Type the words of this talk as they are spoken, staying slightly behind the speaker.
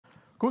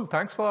Cool,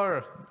 thanks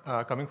for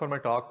coming for my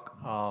talk.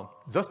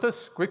 Just a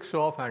quick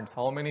show of hands,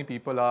 how many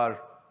people are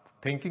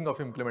thinking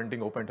of implementing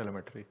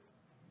OpenTelemetry?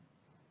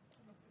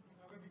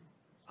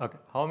 Okay,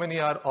 how many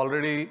are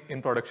already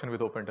in production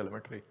with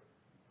OpenTelemetry?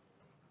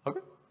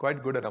 Okay,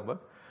 quite good a number.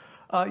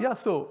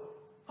 Just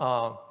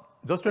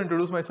to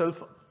introduce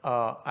myself,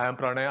 I am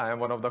Pranay. I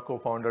am one of the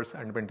co-founders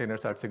and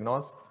maintainers at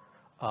SigNoz.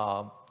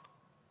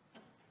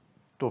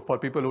 For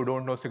people who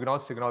don't know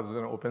SigNoz is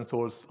an open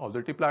source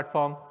observability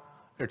platform.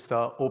 It's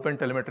an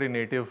OpenTelemetry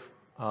native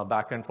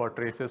backend for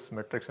traces,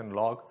 metrics, and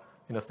log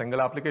in a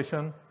single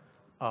application.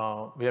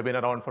 We have been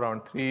around for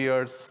around 3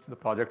 years. The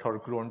project has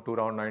grown to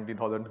around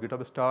 19,000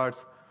 GitHub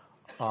stars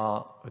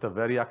with a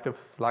very active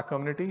Slack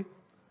community.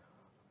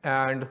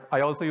 And I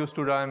also used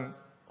to run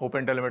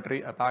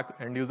OpenTelemetry APAC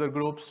end user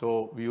groups.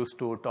 So we used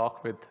to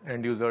talk with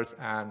end users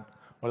and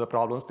what are the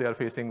problems they are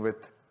facing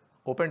with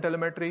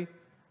OpenTelemetry.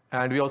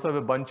 And we also have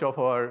a bunch of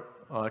our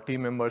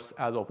team members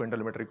as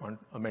OpenTelemetry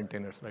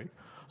maintainers, right?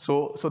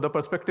 So the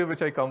perspective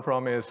which I come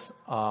from is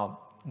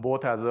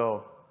both as a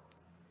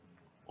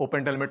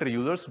OpenTelemetry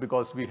users,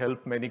 because we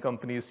help many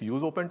companies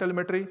use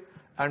OpenTelemetry,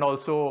 and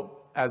also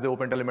as an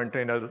OpenTelemetry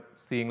maintainer,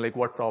 seeing like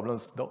what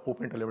problems the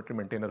OpenTelemetry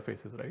maintainer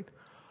faces, right?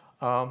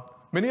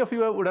 Many of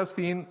you would have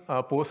seen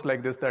posts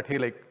like this that, hey,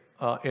 like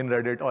in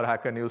Reddit or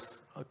Hacker News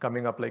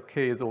coming up like,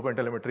 hey, is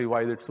OpenTelemetry,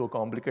 why is it so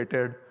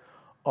complicated?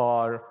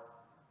 Or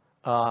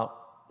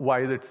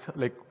why is it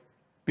like,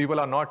 people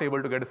are not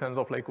able to get a sense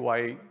of like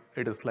why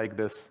it is like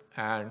this,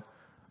 and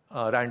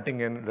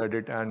ranting in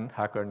Reddit and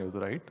Hacker News,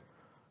 right?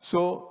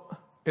 So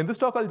in this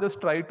talk, I'll just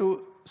try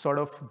to sort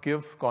of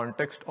give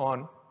context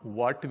on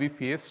what we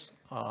face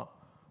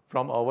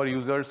from our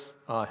users,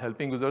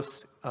 helping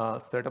users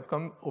set up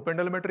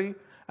OpenTelemetry,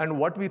 and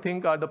what we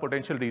think are the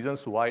potential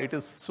reasons why it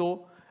is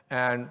so,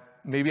 and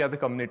maybe as a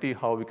community,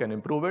 how we can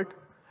improve it.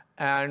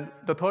 And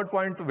the third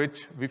point,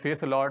 which we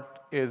face a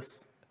lot,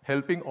 is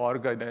helping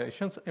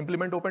organizations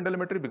implement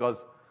OpenTelemetry,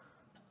 because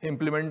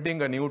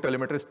implementing a new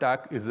telemetry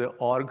stack is an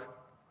org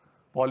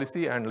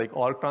policy and like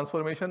org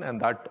transformation,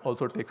 and that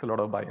also takes a lot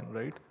of buy-in,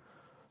 right?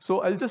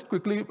 So I'll just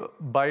quickly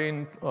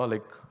run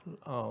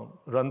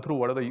through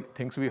what are the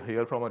things we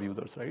hear from our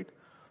users, right?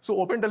 So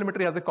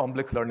OpenTelemetry has a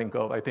complex learning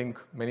curve. I think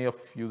many of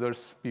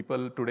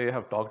people today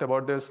have talked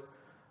about this.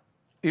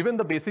 Even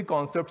the basic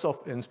concepts of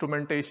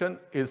instrumentation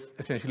is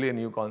essentially a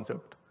new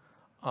concept.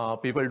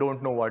 People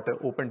don't know what an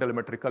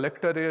OpenTelemetry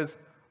collector is,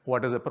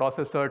 what is a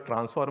processor,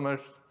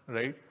 transformers,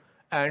 right?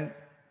 And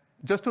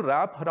just to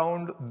wrap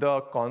around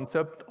the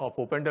concept of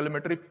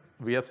OpenTelemetry,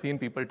 we have seen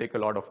people take a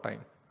lot of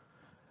time.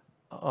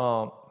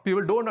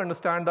 People don't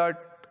understand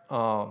that.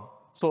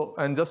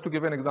 And just to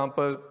give an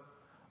example,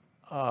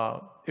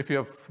 if you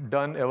have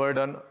ever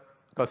done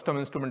custom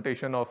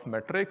instrumentation of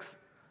metrics,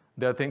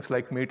 there are things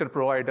like meter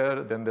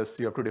provider, then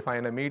you have to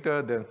define a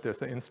meter, then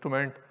there's an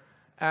instrument,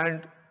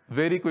 and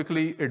very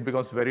quickly it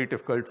becomes very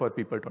difficult for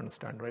people to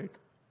understand, right?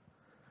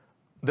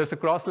 There's a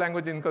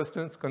cross-language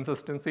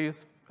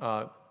inconsistencies.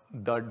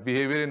 The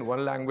behavior in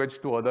one language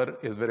to other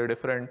is very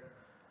different.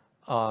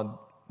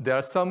 There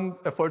are some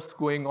efforts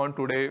going on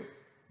today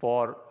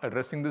for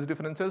addressing these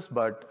differences,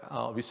 but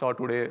we saw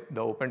today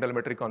the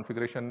OpenTelemetry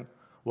configuration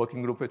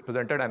working group which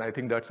presented, and I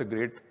think that's a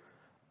great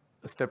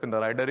step in the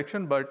right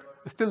direction, but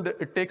still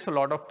it takes a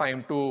lot of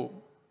time to,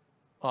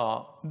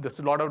 there's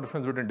a lot of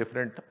difference between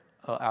different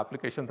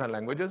applications and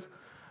languages.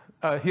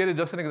 Here is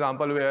just an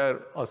example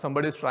where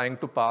somebody is trying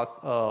to pass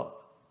a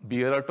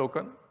bearer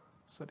token,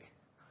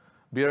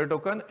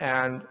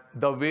 and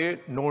the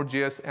way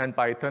Node.js and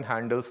Python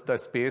handles the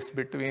space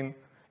between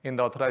in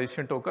the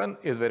authorization token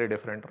is very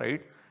different,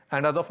 right?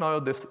 And as of now,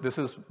 this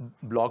is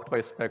blocked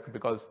by spec,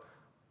 because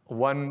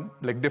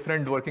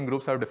different working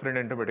groups have different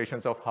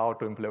interpretations of how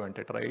to implement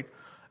it, right?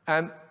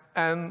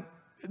 And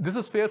this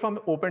is fair from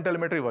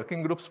OpenTelemetry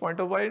working groups point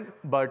of view,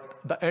 but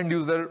the end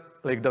user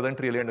doesn't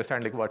really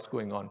understand what's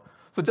going on.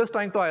 So just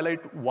trying to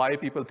highlight why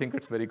people think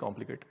it's very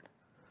complicated.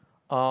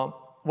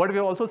 What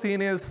we've also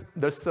seen is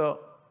there's a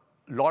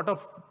lot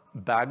of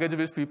baggage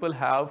which people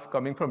have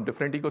coming from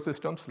different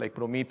ecosystems like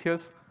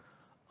Prometheus,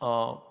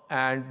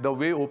 and the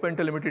way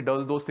OpenTelemetry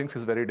does those things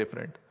is very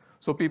different.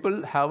 So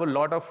people have a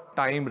lot of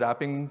time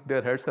wrapping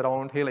their heads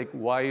around, hey,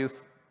 why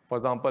is, for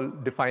example,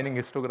 defining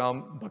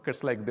histogram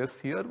buckets like this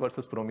here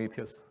versus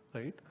Prometheus,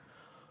 right?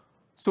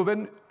 So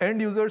when end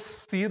users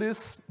see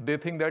this, they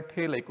think that,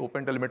 hey,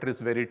 OpenTelemetry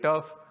is very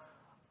tough.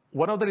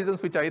 One of the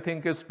reasons which I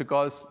think is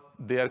because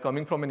they are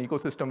coming from an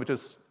ecosystem which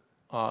is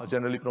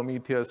generally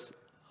Prometheus,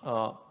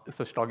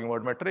 especially talking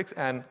about metrics,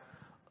 and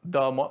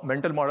the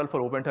mental model for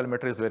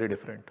OpenTelemetry is very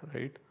different,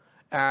 right?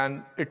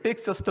 And it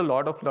takes just a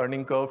lot of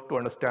learning curve to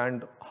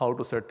understand how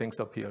to set things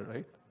up here,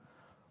 right?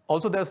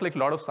 Also, there's a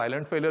lot of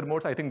silent failure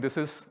modes. I think this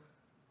is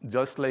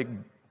just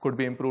could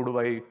be improved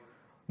by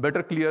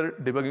better clear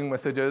debugging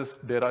messages.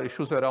 There are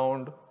issues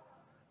around,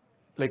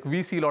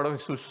 we see a lot of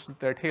issues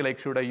that, hey,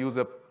 should I use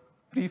a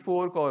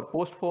pre-fork or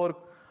post-fork?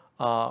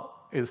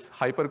 Is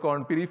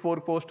hypercount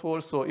pre-fork,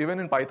 post-fork? So even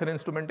in Python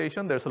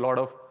instrumentation, there's a lot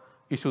of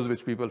issues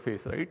which people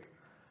face, right?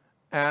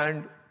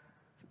 And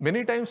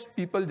Many times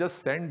people just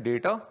send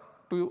data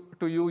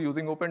to you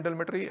using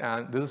OpenTelemetry,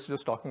 and this is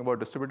just talking about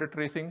distributed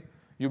tracing.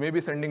 You may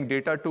be sending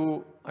data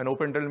to an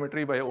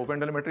OpenTelemetry by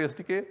OpenTelemetry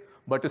SDK,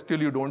 but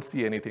still you don't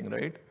see anything,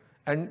 right?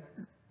 And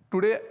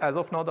today, as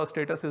of now, the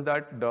status is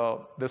that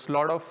there's a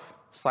lot of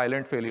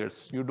silent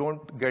failures. You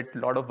don't get a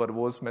lot of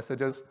verbose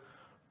messages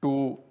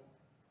to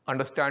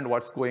understand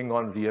what's going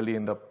on really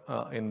in the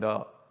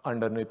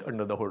under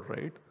the hood,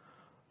 right?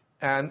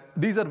 And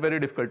these are very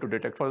difficult to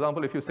detect. For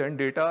example, if you send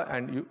data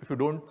and if you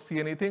don't see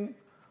anything,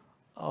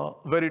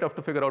 very tough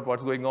to figure out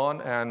what's going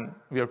on, and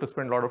we have to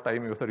spend a lot of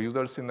time with our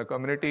users in the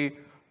community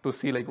to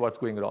see like what's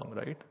going wrong,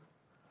 right?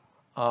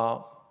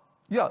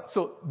 Yeah,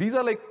 so these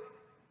are like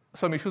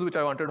some issues which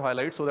I wanted to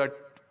highlight so that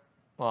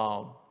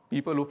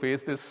people who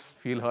face this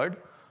feel heard.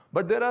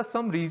 But there are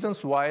some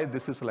reasons why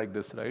this is like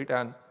this, right?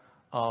 And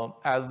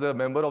as the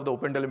member of the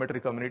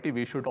OpenTelemetry community,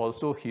 we should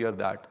also hear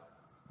that.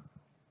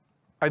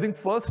 I think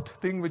first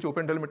thing which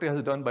OpenTelemetry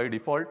has done by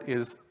default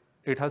is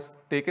it has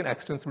taken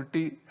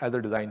extensibility as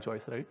a design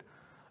choice, right?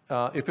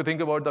 If you think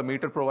about the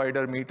meter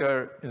provider,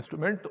 meter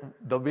instrument,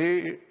 the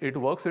way it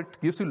works, it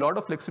gives you a lot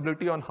of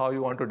flexibility on how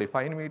you want to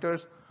define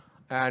meters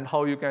and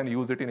how you can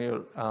use it in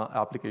your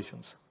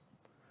applications.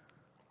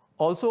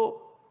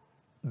 Also,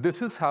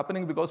 this is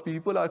happening because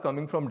people are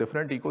coming from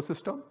different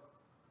ecosystems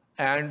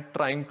and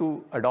trying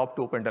to adopt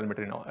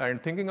OpenTelemetry now.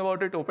 And thinking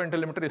about it,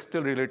 OpenTelemetry is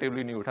still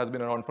relatively new. It has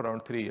been around for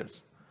around 3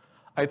 years.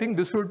 I think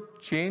this should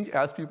change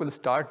as people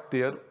start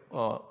their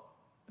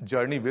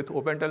journey with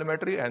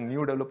OpenTelemetry, and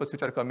new developers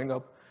which are coming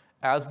up.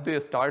 As they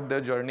start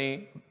their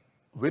journey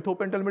with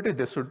OpenTelemetry,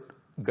 they should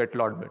get a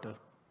lot better.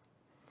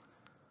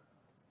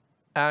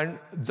 And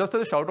just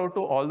as a shout out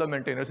to all the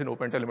maintainers in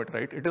OpenTelemetry,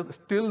 right? It is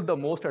still the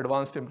most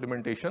advanced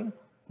implementation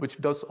which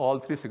does all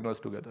three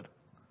signals together.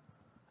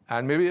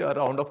 And maybe a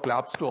round of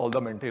claps to all the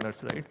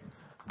maintainers, right?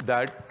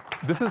 That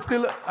this is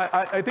still,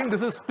 I think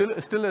this is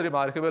still a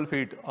remarkable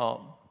feat.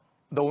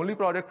 The only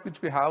product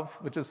which we have,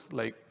 which is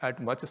like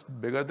at much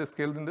bigger the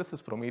scale than this,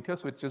 is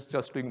Prometheus, which is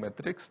just doing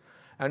metrics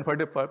and for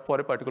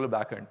a particular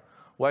backend.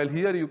 While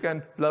here you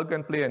can plug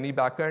and play any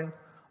backend,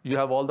 you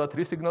have all the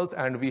three signals,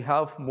 and we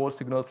have more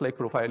signals like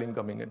profiling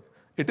coming in.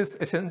 It is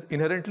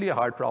inherently a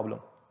hard problem.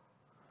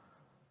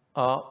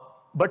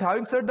 But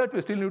having said that,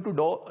 we still need to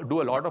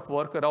do a lot of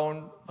work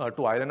around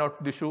to iron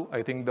out the issue.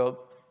 I think the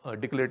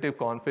declarative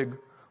config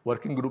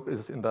working group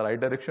is in the right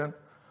direction.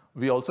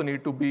 We also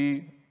need to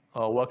be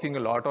working a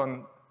lot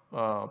on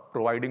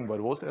providing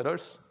verbose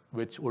errors,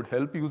 which would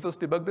help users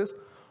debug this.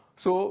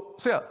 So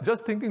yeah,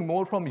 just thinking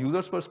more from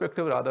users'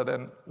 perspective rather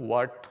than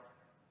what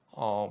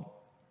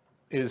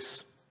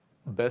is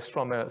best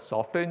from a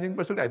software engineering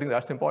perspective. I think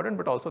that's important,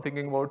 but also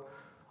thinking about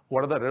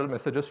what are the real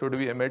messages should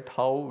we emit,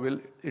 how will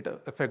it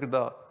affect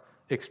the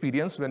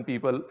experience when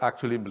people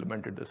actually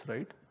implemented this,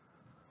 right?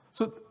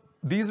 So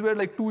these were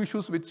like two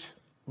issues which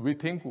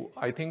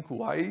I think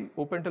why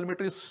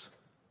OpenTelemetry is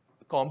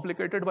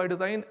complicated by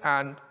design,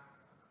 and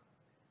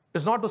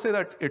it's not to say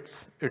that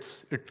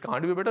it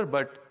can't be better,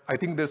 but I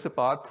think there's a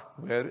path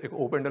where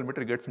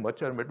OpenTelemetry gets much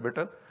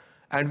better.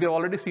 And we've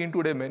already seen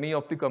today many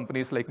of the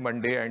companies like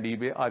Monday and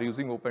eBay are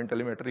using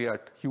OpenTelemetry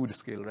at huge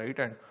scale, right?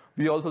 And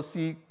we also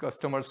see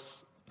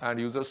customers and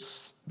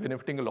users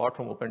benefiting a lot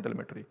from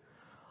OpenTelemetry.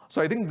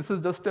 So I think this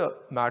is just a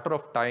matter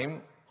of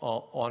time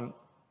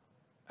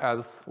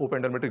as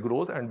OpenTelemetry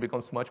grows and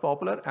becomes much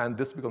popular, and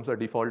this becomes a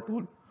default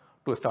tool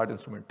to start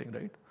instrumenting,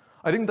 right?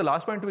 I think the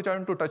last point which I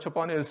want to touch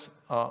upon is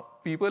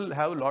people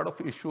have a lot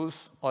of issues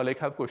or like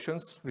have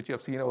questions which you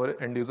have seen our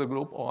end user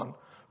group on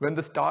when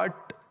they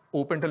start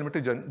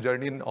OpenTelemetry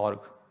journey in org,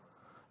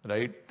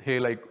 right?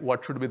 Hey, like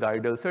what should be the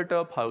ideal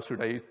setup? How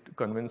should I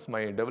convince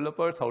my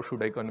developers? How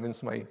should I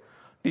convince my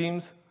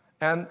teams?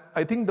 And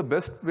I think the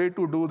best way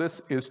to do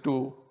this is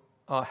to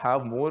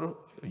have more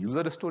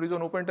user stories on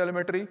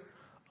OpenTelemetry.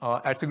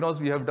 At SigNoz,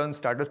 we have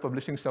started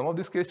publishing some of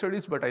these case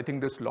studies, but I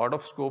think there's a lot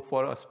of scope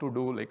for us to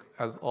do, like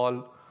as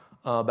all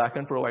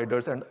backend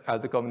providers and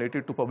as a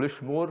community, to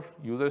publish more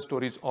user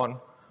stories on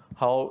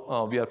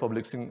how we are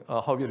publishing,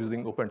 how we are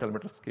using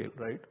OpenTelemetry scale,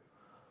 right?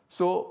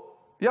 So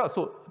yeah,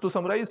 so to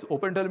summarize,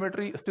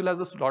 OpenTelemetry still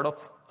has a lot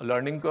of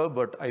learning curve,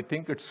 but I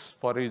think it's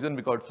for a reason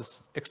because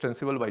it's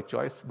extensible by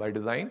choice, by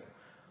design.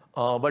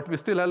 But we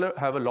still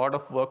have a lot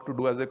of work to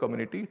do as a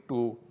community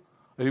to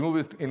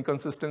remove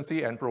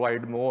inconsistency and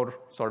provide more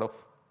sort of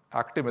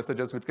active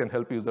messages which can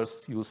help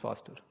users use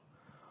faster.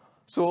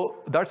 So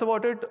that's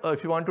about it.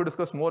 If you want to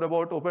discuss more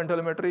about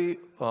OpenTelemetry,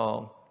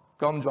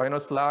 come join our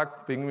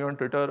Slack, ping me on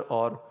Twitter,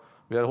 or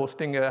we are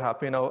hosting a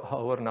happy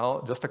hour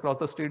now just across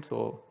the street.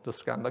 So just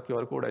scan the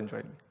QR code and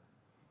join me.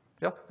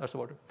 Yeah, that's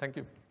about it. Thank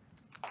you.